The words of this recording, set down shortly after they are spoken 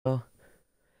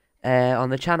On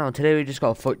the channel today we just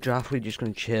got a foot draft. We're just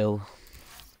gonna chill.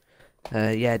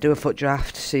 Yeah, do a foot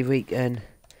draft. See if we can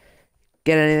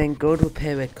get anything good. We'll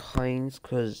pay with coins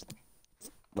because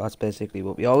that's basically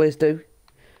what we always do.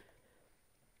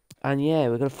 And yeah,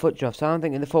 we've got a foot draft. So I'm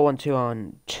thinking the 4-1-2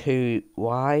 on 2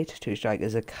 wide, 2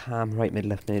 strikers, a cam, right mid,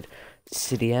 left mid,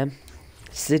 CDM.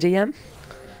 CDM?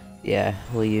 Yeah,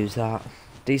 we'll use that.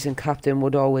 Decent captain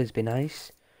would always be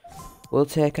nice. We'll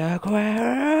take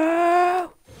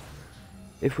Aguero.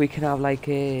 If we can have like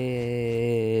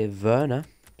a Werner,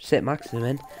 sit Maximum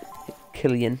in,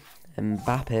 Kylian,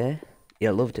 Mbappe.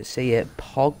 You'll love to see it.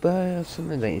 Pogba or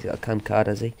something. I think he's got a cam card,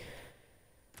 has he?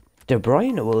 De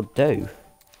Bruyne will do.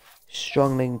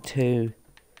 Strongling to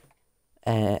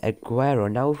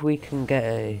Aguero. Now if we can get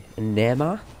a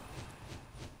Neymar.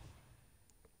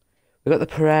 We got the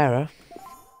Pereira.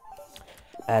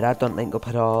 That don't link up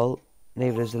at all.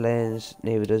 Neither does the lanes.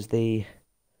 Neither does the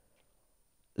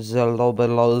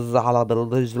Zalabalozi.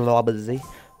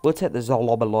 We'll take the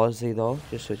Zalabalozi though,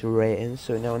 just so it's rating.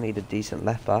 So we now need a decent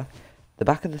left back. The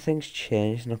back of the thing's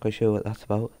changed. Not quite sure what that's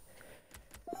about.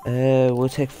 We'll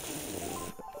take.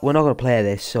 We're not gonna play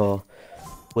this, so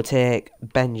we'll take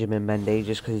Benjamin Mendy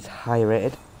just because he's high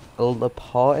rated.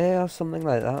 Laporte or something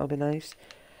like that would be nice.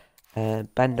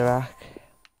 Benderak,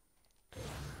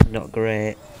 not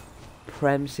great.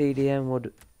 Prem CDM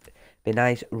would be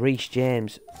nice. Reece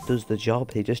James does the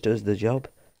job. He just does the job.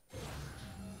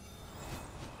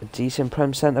 A decent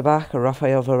Prem centre back. A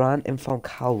Raphael Varane. Informed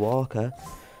Kyle Walker.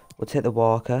 We'll take the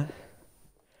Walker.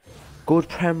 Good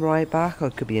Prem right back. Or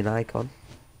it could be an icon.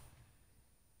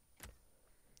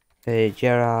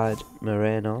 Gerard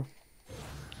Moreno.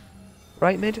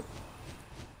 Right mid.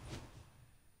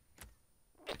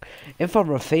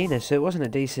 Informed Rafinha. So it wasn't a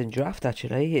decent draft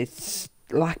actually. It's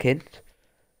lacking.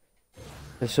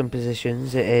 In some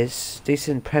positions it is.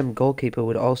 Decent Prem goalkeeper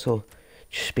would also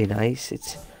just be nice.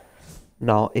 It's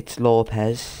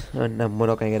Lopez, and we're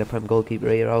not going to get a Prem goalkeeper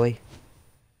here, are we?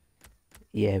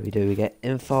 Yeah, we do. We get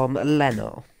Inform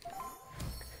Leno.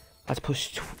 That's plus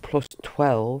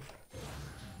 12.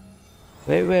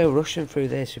 We're rushing through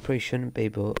this. We probably shouldn't be,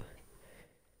 but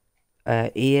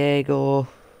Iego,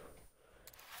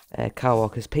 Kyle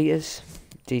Walker-Peters,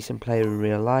 decent player in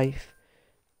real life.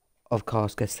 Of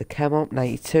course, gets the chem up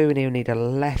 92, and he'll need a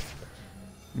left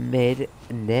mid.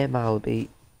 Neymar would be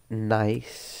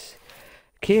nice.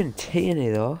 Kieran Tierney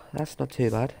though, that's not too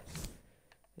bad.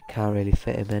 Can't really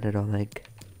fit him in, I don't think.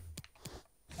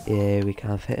 Yeah, we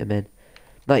can't fit him in.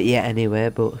 Not yet anyway,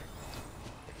 but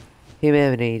he may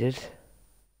have needed.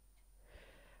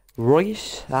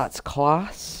 Royce, that's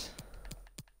class.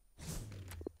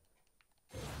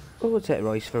 We'll take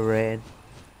Royce for rain.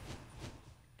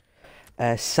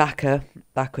 Saka,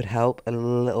 that could help a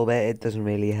little bit. It doesn't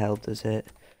really help, does it?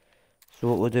 So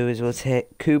what we'll do is we'll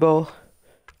take Kubo.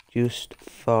 Just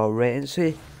for rating.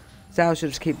 See, so I should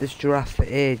just keep this draft for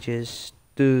ages.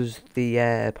 Does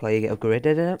the player get upgraded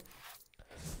in it?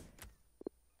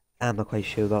 I'm not quite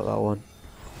sure about that one.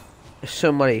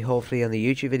 Somebody, hopefully on the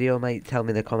YouTube video, might tell me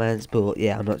in the comments, but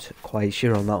yeah, I'm not quite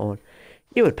sure on that one.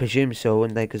 You would presume so,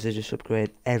 wouldn't they? Because they just upgrade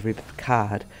every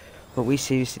card. But we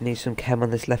seriously need some chem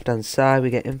on this left-hand side. We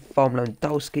get Inform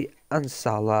Lewandowski and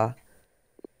Salah.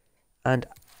 And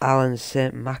Alan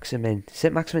St. Maximin.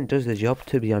 St. Maximin does the job,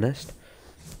 to be honest.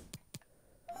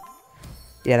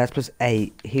 Yeah, that's plus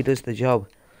 8. He does the job.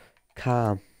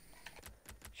 Calm.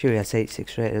 Sure, that's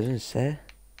 86 rate, doesn't it say?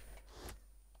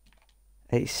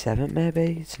 87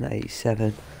 maybe? It's not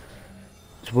 87.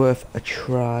 It's worth a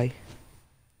try.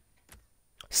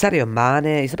 Sadio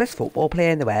Mane, he's the best football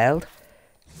player in the world.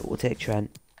 But we'll take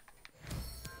Trent.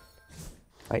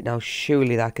 Right now,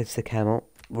 surely that gets the chem up.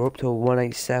 We're up to a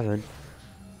 187.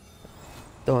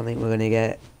 Don't think we're going to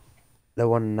get the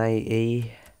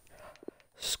 190.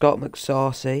 Scott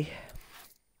McSaucy.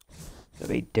 Doesn't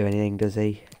really do anything, does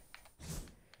he?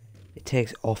 It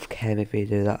takes off chem if we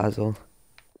do that as well.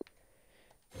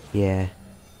 Yeah.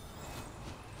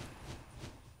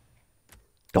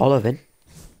 Golovin.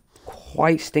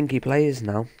 Quite stinky players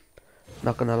now.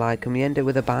 Not going to lie. Can we end it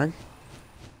with a bang?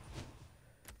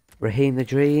 Raheem the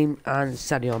Dream and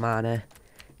Sadio Mane.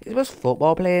 He's the most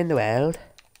football player in the world.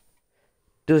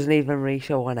 Doesn't even reach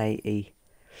a 180.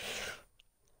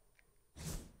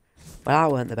 Well,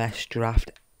 that weren't the best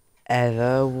draft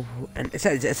ever. And it's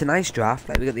a nice draft.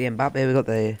 Like we got the Mbappe, we got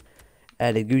the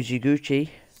Gucci.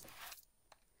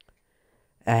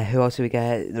 Who else do we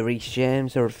get? The Reece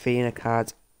James, the Rafinha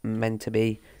cards meant to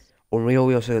be unreal.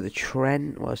 We also got the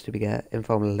Trent. What else do we get?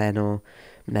 Inform Leno,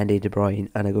 Mendy, De Bruyne,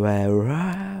 and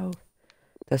Aguero.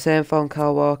 Did I say Inform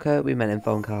Kyle Walker? We meant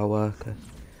Inform Kyle Walker.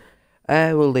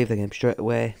 We'll leave the game straight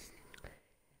away.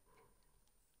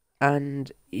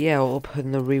 And yeah, I'll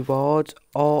open the rewards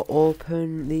or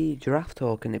open the draft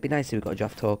token. It'd be nice if we got a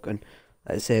draft token.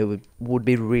 Let's say it would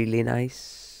be really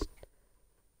nice.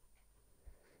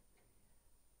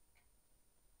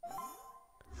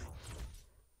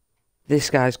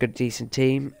 This guy's got a decent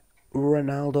team.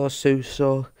 Ronaldo,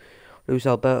 Suso, Luis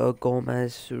Alberto,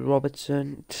 Gomez,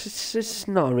 Robertson. It's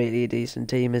not really a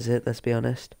decent team, is it? Let's be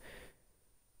honest.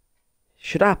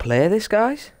 Should I play this,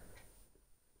 guys?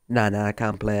 Nah, I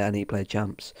can't play it. I need to play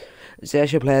champs. See, I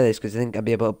should play this because I think I'll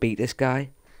be able to beat this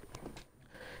guy.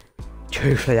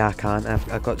 Truthfully, I can't.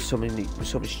 I've got so much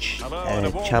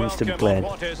champs to be playing.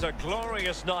 I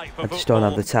just don't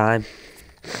have the time.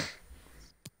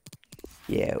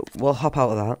 Yeah, we'll hop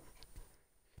out of that.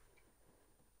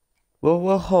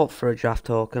 We'll hope for a draft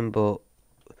token, but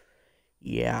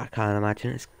yeah, I can't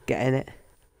imagine it's getting it.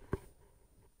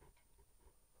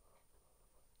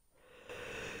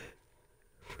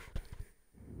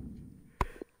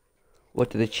 What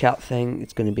do the chat think?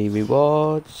 It's going to be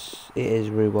rewards. It is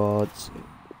rewards.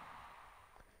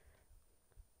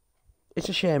 It's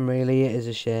a shame, really. It is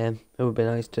a shame. It would be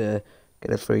nice to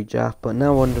get a free draft, but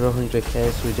now under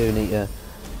 100k, so we do need to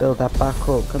build that back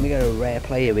up. Can we get a rare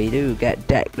player? We do get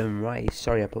Declan Rice.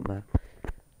 Sorry, I put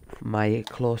my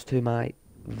close to my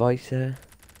voice there.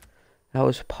 That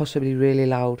was possibly really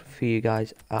loud for you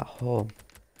guys at home.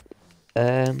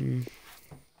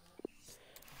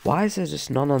 Why is there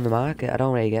just none on the market? I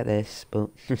don't really get this,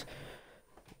 but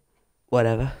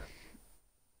whatever.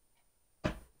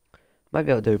 Might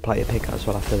be able to do a player pick as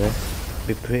well after this.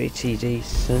 Be pretty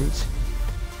decent.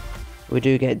 We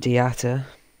do get Diatta.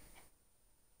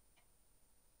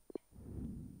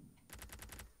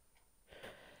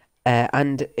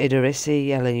 And Idrissi,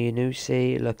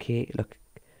 Elyounoussi,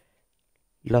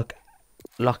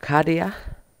 Locadia.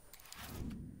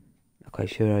 Not quite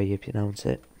sure how you pronounce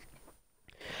it.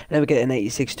 And then we get an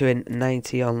 86 to a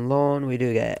 90 on loan. We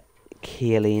do get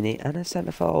Chiellini and a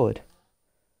centre forward.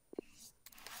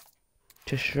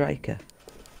 To striker.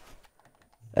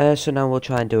 So now we'll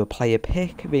try and do a player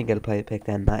pick. If we can get a player pick,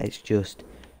 then that is just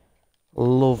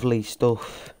lovely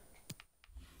stuff.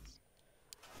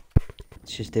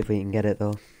 It's just if we can get it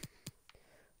though.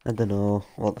 I don't know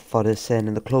what the fodder's saying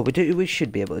in the club. We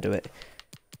should be able to do it.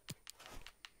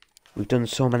 We've done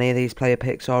so many of these player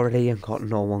picks already and got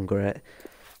no one great.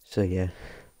 So yeah.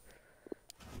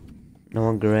 No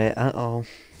one great at all.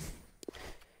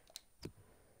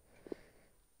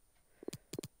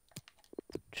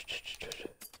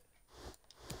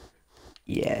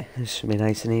 Yeah, this should be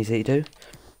nice and easy to do.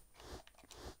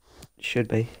 Should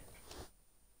be.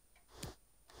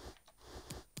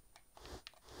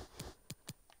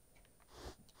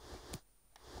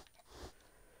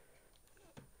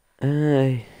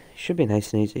 Should be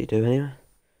nice and easy to do anyway.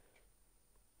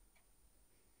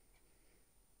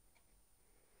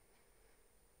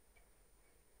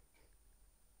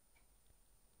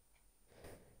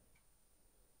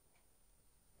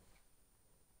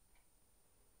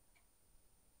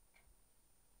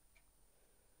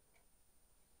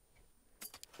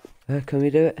 Can we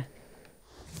do it?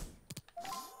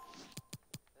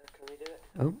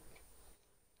 Oh.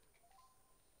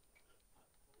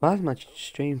 Why is my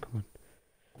stream coming?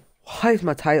 Why is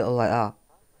my title like that?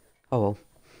 Oh well.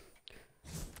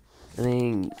 I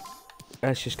mean,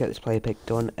 let's just get this player pick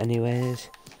done anyways.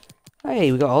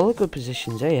 Hey, we got all the good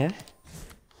positions here.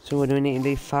 So what do we need to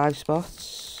leave 5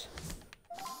 spots?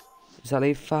 Does that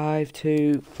leave 5,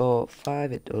 2, 4,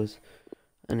 5? It does.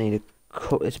 I need a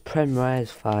cut. It's Prem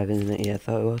Rise 5, isn't it? Yeah, I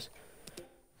thought it was.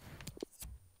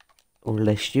 We'll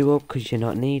list you up because you're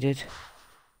not needed.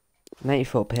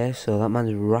 94 pace, so that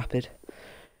man's rapid.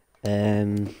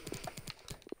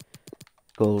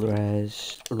 Gold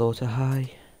res, low to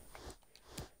high.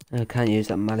 I can't use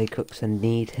that Mali Cooks, I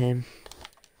need him.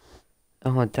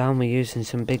 Oh damn, we're using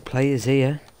some big players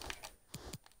here.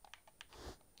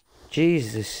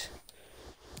 Jesus.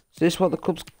 Is this what the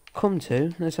club's come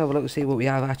to? Let's have a look and see what we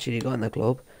have actually got in the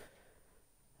club.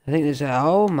 I think there's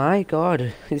oh my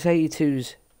god, it's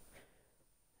 82's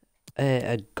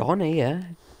gone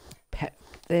here.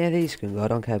 There, these can go, I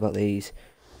don't care about these.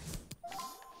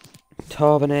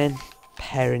 Torvanen,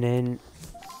 Perrin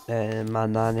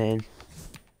Mandan in,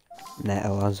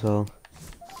 Neto as well,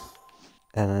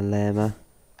 and then Lema.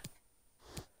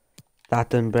 That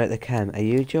doesn't break the chem, are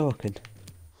you joking?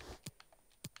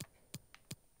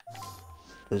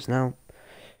 Does now.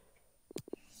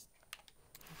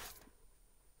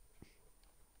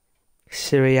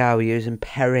 Syria, we're using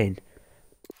Perrin.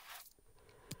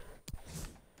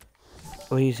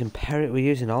 We're using Perrin, we're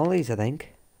using all these, I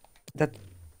think. That.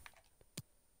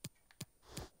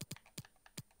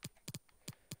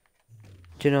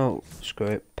 Do you know? Screw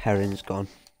it. Perrin's gone.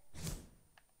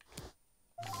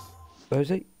 Where is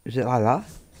it? Is it like that?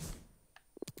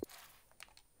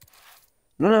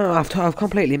 No, I've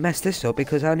completely messed this up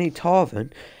because I need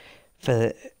Torvin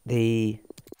for the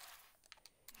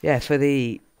for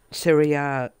the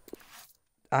Syria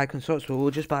icon sorts, but we'll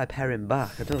just buy Perrin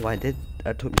back. I don't know why it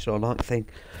took me so long to think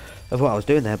of what I was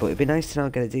doing there, but it'd be nice to now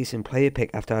get a decent player pick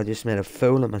after I just made a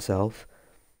fool of myself.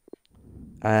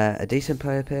 A decent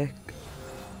player pick.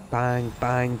 Bang,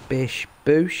 bang, bish,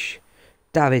 boosh.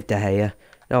 David De Gea. You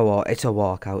know what? It's a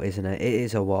walkout, isn't it? It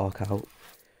is a walkout.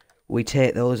 We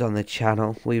take those on the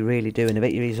channel. We really do. And I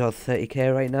bet you he's on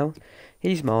 30k right now.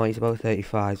 He's more. He's about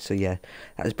 35. So yeah,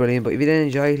 that's brilliant. But if you did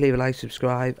enjoy, leave a like,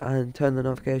 subscribe, and turn the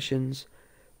notifications.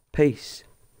 Peace.